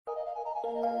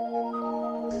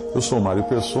Eu sou Mário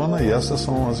Persona e essas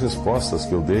são as respostas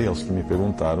que eu dei aos que me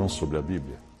perguntaram sobre a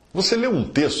Bíblia. Você leu um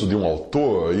texto de um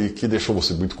autor e que deixou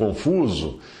você muito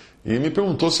confuso e me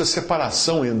perguntou se a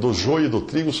separação do joio e do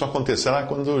trigo só acontecerá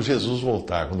quando Jesus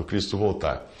voltar, quando Cristo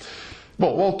voltar.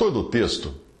 Bom, o autor do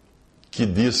texto, que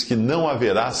diz que não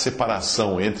haverá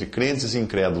separação entre crentes e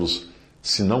incrédulos,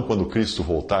 senão quando Cristo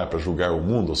voltar para julgar o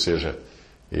mundo, ou seja,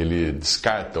 ele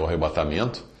descarta o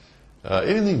arrebatamento.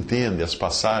 Ele não entende as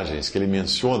passagens que ele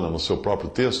menciona no seu próprio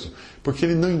texto, porque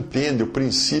ele não entende o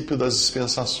princípio das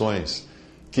dispensações,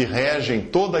 que regem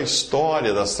toda a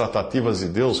história das tratativas de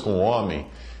Deus com o homem.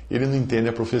 Ele não entende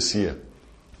a profecia.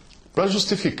 Para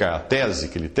justificar a tese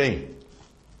que ele tem,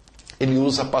 ele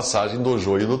usa a passagem do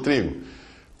joio e do trigo,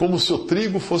 como se o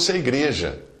trigo fosse a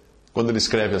igreja. Quando ele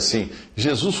escreve assim,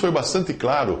 Jesus foi bastante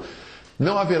claro: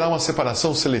 não haverá uma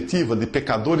separação seletiva de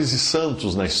pecadores e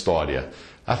santos na história.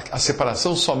 A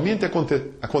separação somente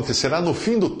acontecerá no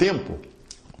fim do tempo.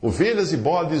 Ovelhas e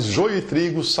bodes, joio e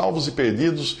trigo, salvos e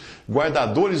perdidos,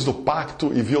 guardadores do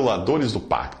pacto e violadores do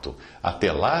pacto.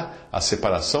 Até lá, a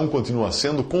separação continua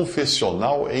sendo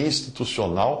confessional e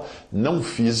institucional, não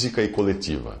física e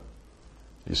coletiva.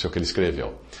 Isso é o que ele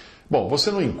escreveu. Bom,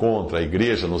 você não encontra a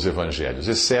igreja nos evangelhos,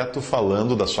 exceto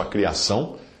falando da sua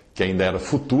criação, que ainda era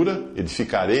futura: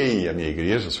 edificarei a minha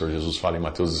igreja, o Senhor Jesus fala em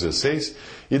Mateus 16,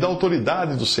 e da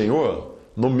autoridade do Senhor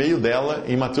no meio dela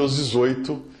em Mateus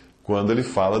 18, quando ele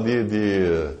fala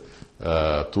de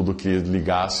tudo que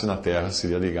ligasse na terra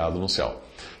seria ligado no céu.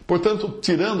 Portanto,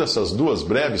 tirando essas duas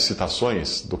breves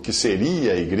citações do que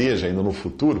seria a igreja ainda no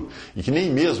futuro, e que nem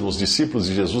mesmo os discípulos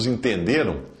de Jesus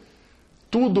entenderam,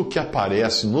 tudo o que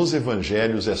aparece nos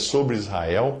evangelhos é sobre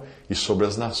Israel e sobre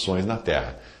as nações na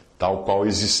terra, tal qual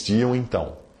existiam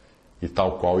então, e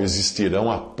tal qual existirão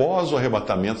após o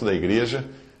arrebatamento da igreja,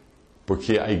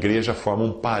 porque a igreja forma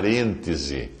um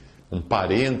parêntese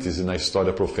na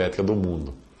história profética do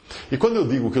mundo. E quando eu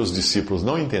digo que os discípulos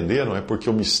não entenderam, é porque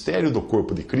o mistério do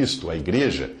corpo de Cristo, a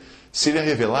igreja, seria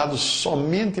revelado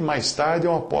somente mais tarde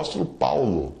ao apóstolo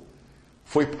Paulo.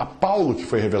 Foi a Paulo que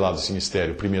foi revelado esse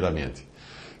mistério, primeiramente.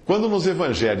 Quando nos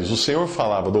evangelhos o Senhor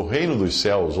falava do reino dos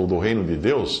céus ou do reino de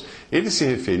Deus, ele se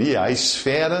referia à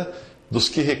esfera dos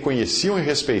que reconheciam e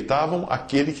respeitavam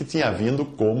aquele que tinha vindo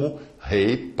como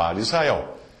rei para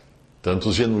Israel. Tanto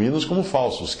os genuínos como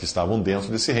falsos que estavam dentro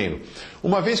desse reino.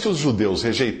 Uma vez que os judeus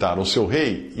rejeitaram o seu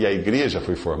rei e a igreja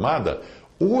foi formada,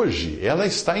 hoje ela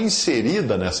está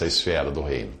inserida nessa esfera do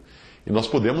reino. E nós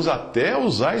podemos até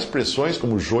usar expressões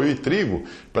como joio e trigo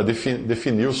para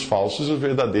definir os falsos e os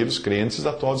verdadeiros crentes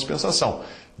da atual dispensação.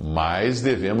 Mas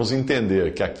devemos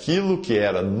entender que aquilo que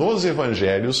era nos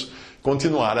evangelhos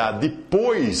continuará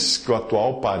depois que o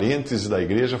atual parêntese da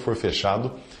igreja for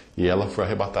fechado e ela for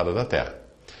arrebatada da terra.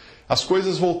 As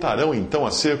coisas voltarão então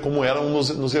a ser como eram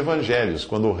nos evangelhos,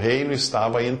 quando o reino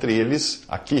estava entre eles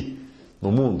aqui,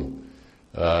 no mundo.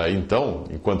 Então,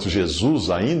 enquanto Jesus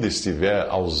ainda estiver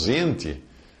ausente,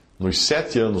 nos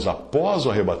 7 anos após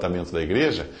o arrebatamento da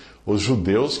igreja, os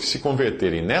judeus que se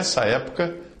converterem nessa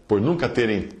época, por nunca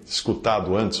terem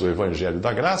escutado antes o evangelho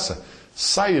da graça,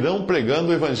 sairão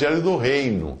pregando o evangelho do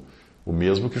reino, o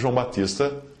mesmo que João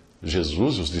Batista,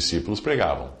 Jesus e os discípulos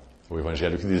pregavam. O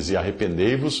evangelho que dizia: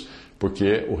 arrependei-vos,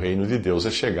 porque o reino de Deus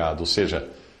é chegado. Ou seja,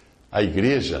 a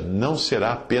igreja não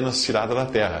será apenas tirada da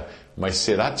terra, mas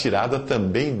será tirada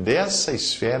também dessa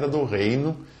esfera do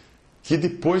reino, que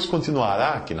depois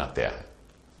continuará aqui na terra.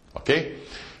 Ok?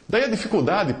 Daí a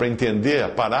dificuldade para entender a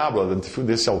parábola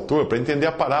desse autor, para entender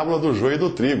a parábola do joio e do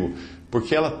trigo,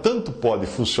 porque ela tanto pode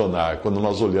funcionar quando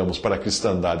nós olhamos para a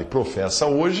cristandade professa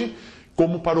hoje,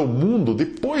 como para o mundo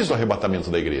depois do arrebatamento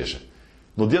da igreja.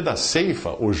 No dia da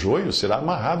ceifa, o joio será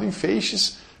amarrado em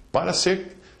feixes para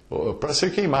ser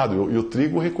queimado, e o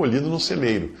trigo recolhido no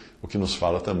celeiro, o que nos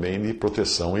fala também de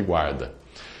proteção e guarda.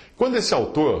 Quando esse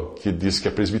autor, que diz que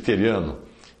é presbiteriano,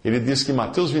 ele diz que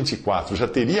Mateus 24 já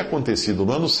teria acontecido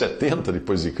no ano 70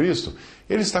 depois de Cristo,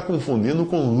 ele está confundindo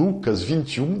com Lucas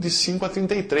 21, de 5 a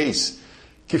 33,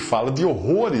 que fala de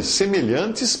horrores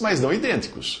semelhantes, mas não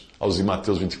idênticos, aos de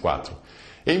Mateus 24.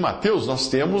 Em Mateus nós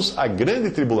temos a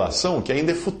grande tribulação, que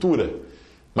ainda é futura.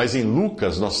 Mas em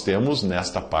Lucas nós temos,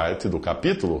 nesta parte do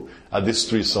capítulo, a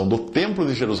destruição do Templo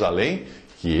de Jerusalém,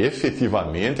 que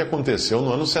efetivamente aconteceu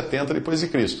no ano 70 depois de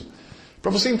Cristo.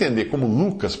 Para você entender como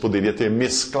Lucas poderia ter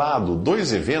mesclado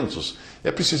dois eventos,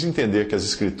 é preciso entender que as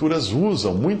Escrituras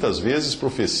usam muitas vezes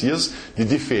profecias de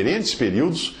diferentes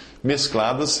períodos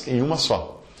mescladas em uma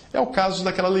só. É o caso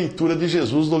daquela leitura de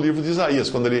Jesus no livro de Isaías,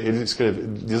 quando ele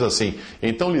diz assim: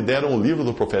 então lhe deram o livro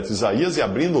do profeta Isaías, e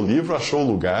abrindo o livro achou o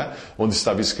lugar onde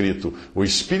estava escrito: o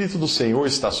Espírito do Senhor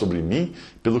está sobre mim,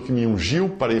 pelo que me ungiu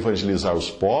para evangelizar os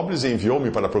pobres, e enviou-me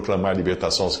para proclamar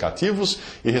libertação aos cativos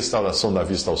e restauração da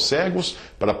vista aos cegos,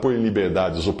 para pôr em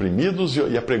liberdade os oprimidos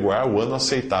e apregoar o ano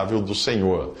aceitável do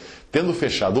Senhor. Tendo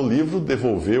fechado o livro,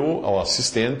 devolveu-o ao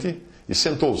assistente e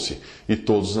sentou-se, e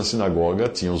todos na sinagoga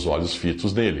tinham os olhos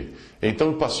fitos nele.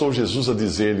 Então passou Jesus a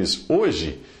dizer-lhes: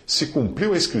 hoje se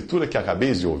cumpriu a escritura que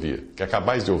acabais de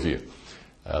ouvir.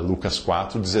 Lucas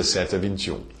 4, 17 a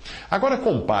 21. Agora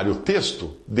compare o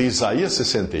texto de Isaías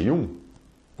 61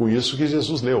 com isso que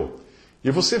Jesus leu.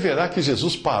 E você verá que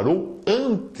Jesus parou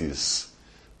antes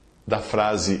da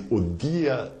frase o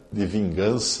dia de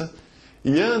vingança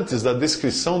e antes da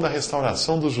descrição da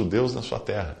restauração dos judeus na sua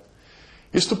terra.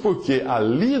 Isto porque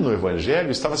ali no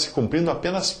Evangelho estava se cumprindo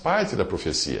apenas parte da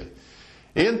profecia.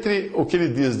 Entre o que ele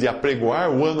diz de apregoar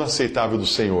o ano aceitável do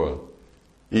Senhor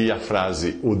e a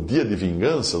frase o dia de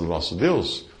vingança do nosso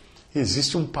Deus,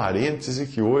 existe um parêntese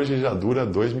que hoje já dura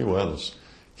 2000 anos,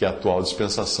 que é a atual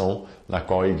dispensação na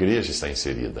qual a igreja está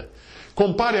inserida.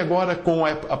 Compare agora com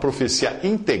a profecia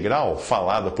integral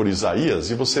falada por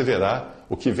Isaías e você verá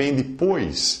o que vem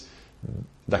depois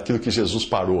daquilo que Jesus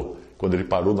parou, quando ele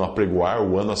parou no apregoar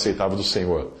o ano aceitável do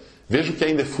Senhor. Veja o que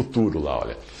ainda é futuro lá,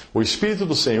 olha. O Espírito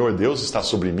do Senhor Deus está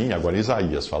sobre mim, agora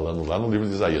Isaías, falando lá no livro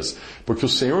de Isaías. Porque o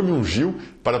Senhor me ungiu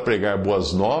para pregar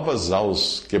boas novas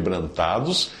aos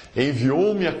quebrantados,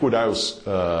 enviou-me a curar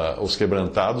os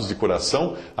quebrantados de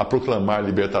coração, a proclamar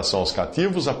libertação aos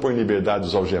cativos, a pôr em liberdade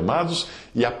os algemados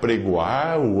e a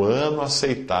pregoar o ano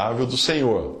aceitável do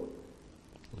Senhor.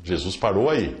 Jesus parou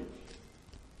aí.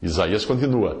 Isaías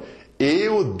continua: e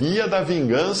o dia da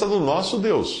vingança do nosso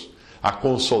Deus, a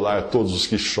consolar todos os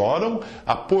que choram,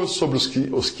 a pôr sobre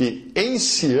os que em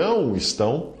Sião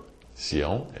estão,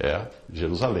 Sião é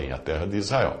Jerusalém, a terra de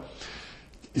Israel,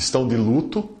 estão de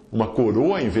luto, uma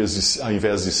coroa ao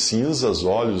invés de cinzas,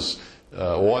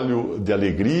 óleo de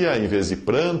alegria em vez de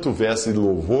pranto, veste de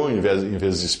louvor em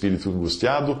vez de espírito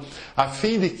angustiado, a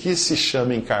fim de que se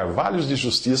chamem carvalhos de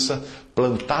justiça,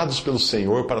 plantados pelo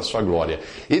Senhor para a sua glória.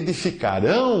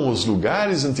 Edificarão os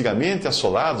lugares antigamente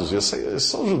assolados, esses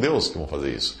são os judeus que vão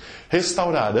fazer isso.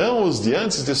 Restaurarão os de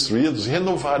antes destruídos,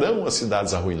 renovarão as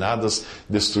cidades arruinadas,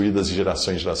 destruídas de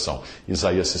geração em geração.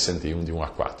 Isaías 61, de 1 a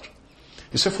 4.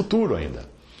 Isso é futuro ainda.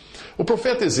 O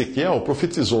profeta Ezequiel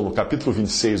profetizou no capítulo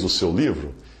 26 do seu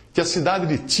livro que a cidade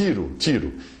de Tiro,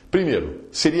 primeiro,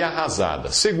 seria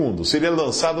arrasada. Segundo, seria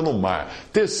lançada no mar.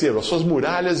 Terceiro, as suas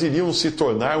muralhas iriam se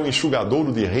tornar um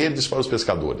enxugadouro de redes para os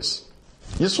pescadores.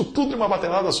 Isso tudo em uma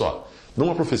batelada só,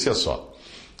 numa profecia só.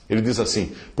 Ele diz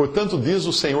assim: portanto diz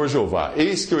o Senhor Jeová,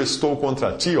 eis que eu estou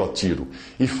contra ti, ó Tiro,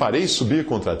 e farei subir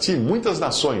contra ti muitas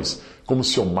nações, como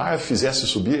se o mar fizesse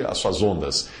subir as suas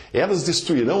ondas. Elas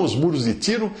destruirão os muros de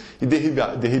Tiro e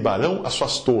derribarão as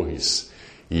suas torres.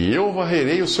 E eu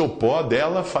varrerei o seu pó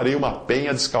dela, farei uma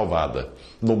penha descalvada.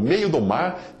 No meio do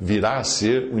mar virá a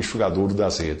ser um enxugadouro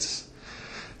das redes.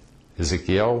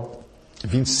 Ezequiel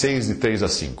 26, de 3 a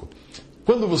 5.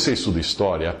 Quando você estuda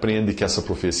história, aprende que essa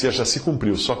profecia já se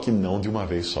cumpriu, só que não de uma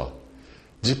vez só.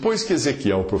 Depois que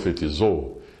Ezequiel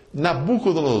profetizou,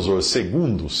 Nabucodonosor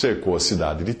II cercou a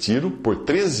cidade de Tiro por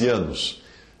 13 anos,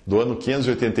 do ano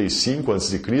 585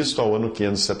 a.C. ao ano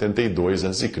 572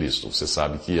 a.C. Você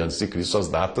sabe que antes de Cristo as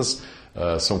datas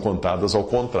são contadas ao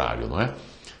contrário, não é?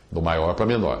 Do maior para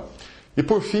menor. E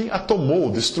por fim a tomou,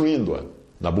 destruindo-a,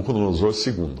 Nabucodonosor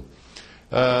II.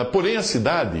 Porém a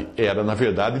cidade era, na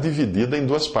verdade, dividida em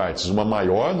duas partes, uma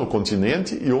maior no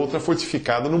continente e outra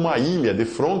fortificada numa ilha de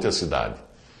frente à cidade.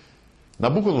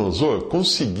 Nabucodonosor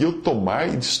conseguiu tomar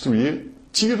e destruir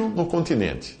Tiro no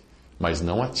continente, mas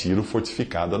não a Tiro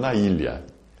fortificada na ilha.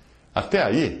 Até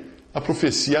aí, a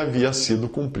profecia havia sido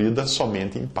cumprida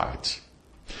somente em parte.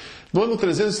 No ano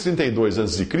 332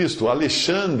 a.C.,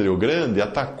 Alexandre o Grande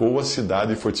atacou a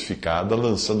cidade fortificada,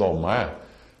 lançando ao mar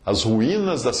as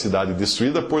ruínas da cidade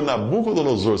destruída por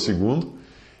Nabucodonosor II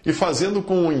e fazendo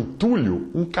com o entulho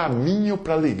um caminho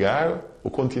para ligar o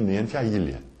continente à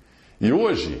ilha. E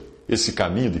hoje, esse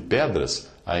caminho de pedras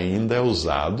ainda é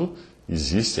usado,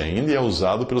 existe ainda e é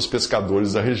usado pelos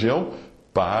pescadores da região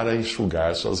para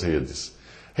enxugar suas redes.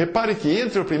 Repare que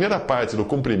entre a primeira parte do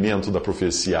cumprimento da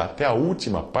profecia até a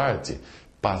última parte,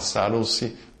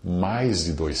 passaram-se mais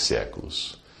de 2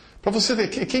 séculos. Para você ver,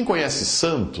 quem conhece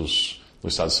Santos, no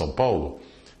estado de São Paulo,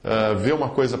 vê uma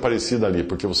coisa parecida ali,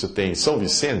 porque você tem São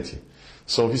Vicente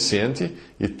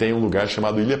e tem um lugar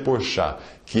chamado Ilha Porchá,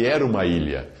 que era uma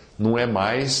ilha. Não é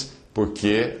mais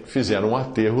porque fizeram um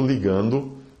aterro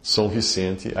ligando São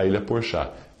Vicente, a Ilha Porchá.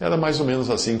 Era mais ou menos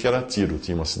assim que era Tiro.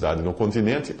 Tinha uma cidade no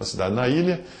continente, uma cidade na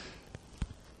ilha.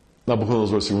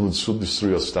 Nabucodonosor II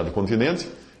destruiu a cidade do continente.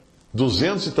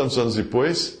 200 e tantos anos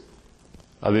depois,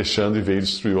 Alexandre veio e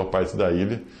destruiu a parte da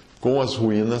ilha, com as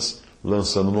ruínas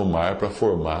lançando no mar para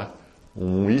formar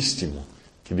um istmo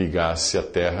que ligasse a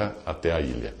terra até a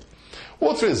ilha.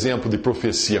 Outro exemplo de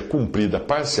profecia cumprida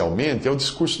parcialmente é o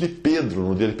discurso de Pedro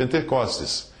no dia de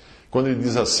Pentecostes, quando ele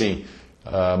diz assim: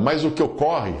 mas o que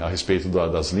ocorre a respeito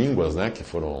das línguas, né, que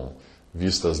foram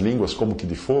vistas línguas como que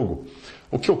de fogo,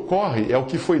 o que ocorre é o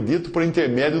que foi dito por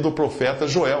intermédio do profeta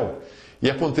Joel. E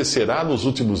acontecerá nos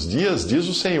últimos dias, diz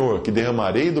o Senhor, que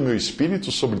derramarei do meu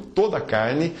espírito sobre toda a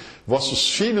carne, vossos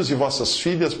filhos e vossas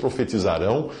filhas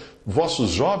profetizarão,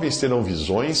 vossos jovens terão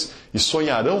visões e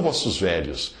sonharão vossos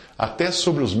velhos. Até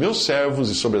sobre os meus servos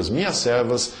e sobre as minhas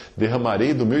servas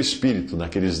derramarei do meu espírito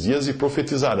naqueles dias e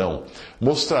profetizarão.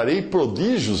 Mostrarei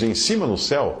prodígios em cima no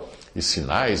céu e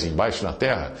sinais embaixo na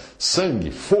terra,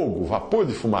 sangue, fogo, vapor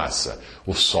de fumaça.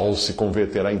 O sol se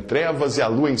converterá em trevas e a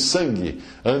lua em sangue,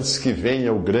 antes que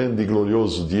venha o grande e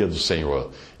glorioso dia do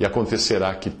Senhor. E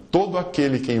acontecerá que todo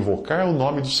aquele que invocar o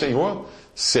nome do Senhor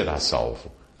será salvo.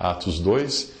 Atos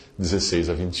 2, 16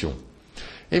 a 21.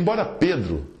 Embora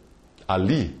Pedro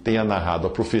ali tenha narrado a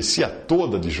profecia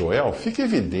toda de Joel, fica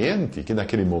evidente que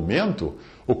naquele momento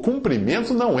o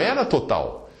cumprimento não era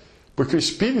total, porque o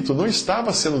Espírito não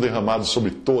estava sendo derramado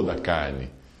sobre toda a carne,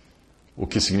 o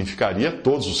que significaria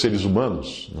todos os seres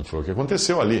humanos. Não foi o que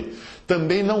aconteceu ali.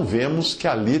 Também não vemos que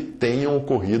ali tenham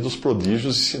ocorrido os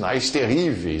prodígios e sinais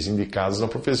terríveis indicados na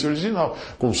profecia original,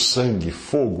 com sangue,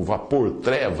 fogo, vapor,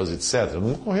 trevas, etc.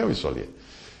 Não ocorreu isso ali.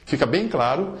 Fica bem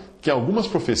claro que em algumas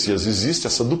profecias existe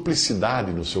essa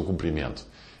duplicidade no seu cumprimento.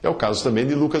 É o caso também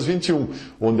de Lucas 21,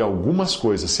 onde algumas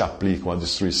coisas se aplicam à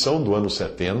destruição do ano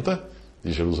 70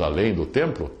 de Jerusalém, do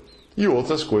templo, e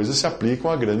outras coisas se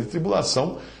aplicam à grande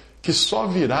tribulação, que só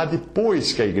virá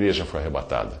depois que a igreja for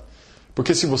arrebatada.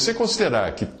 Porque se você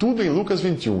considerar que tudo em Lucas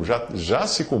 21 já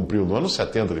se cumpriu no ano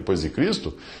 70 depois de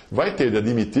Cristo, vai ter de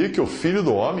admitir que o Filho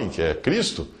do Homem, que é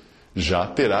Cristo, já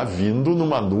terá vindo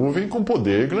numa nuvem com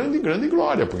poder, grande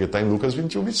glória, porque está em Lucas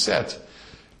 21, 27.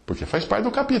 Porque faz parte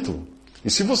do capítulo. E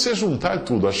se você juntar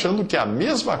tudo achando que é a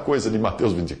mesma coisa de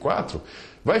Mateus 24,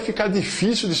 vai ficar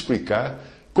difícil de explicar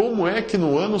como é que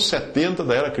no ano 70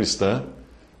 da era cristã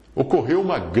ocorreu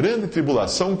uma grande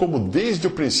tribulação, como desde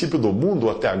o princípio do mundo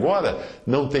até agora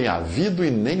não tem havido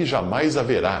e nem jamais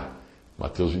haverá.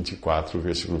 Mateus 24,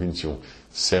 versículo 21.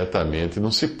 Certamente não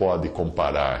se pode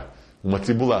comparar uma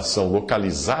tribulação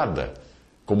localizada,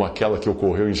 como aquela que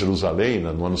ocorreu em Jerusalém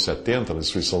no ano 70, na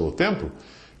destruição do templo,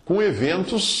 com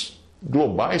eventos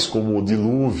globais como o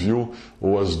dilúvio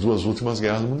ou as duas últimas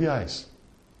guerras mundiais.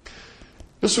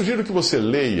 Eu sugiro que você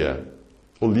leia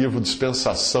o livro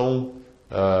Dispensação,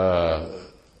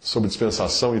 sobre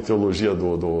dispensação e teologia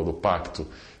do pacto,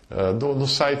 no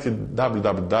site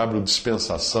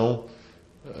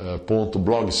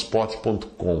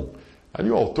www.dispensação.blogspot.com. Ali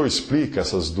o autor explica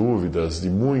essas dúvidas de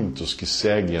muitos que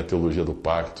seguem a teologia do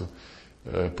pacto,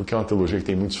 porque é uma teologia que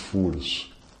tem muitos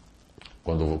furos,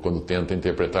 quando tenta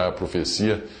interpretar a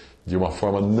profecia de uma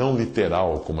forma não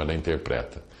literal como ela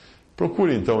interpreta.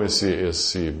 Procure então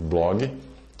esse blog.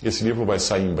 Esse livro vai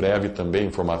sair em breve também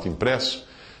em formato impresso,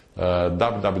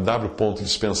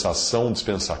 www.dispensação,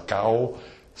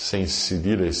 sem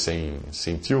cedilha e sem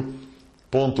tio,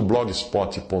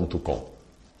 .blogspot.com.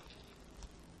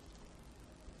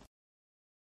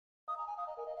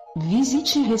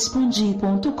 Visite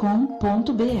respondi.com.br.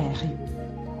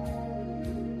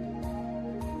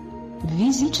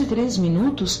 Visite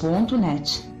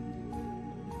 3minutos.net.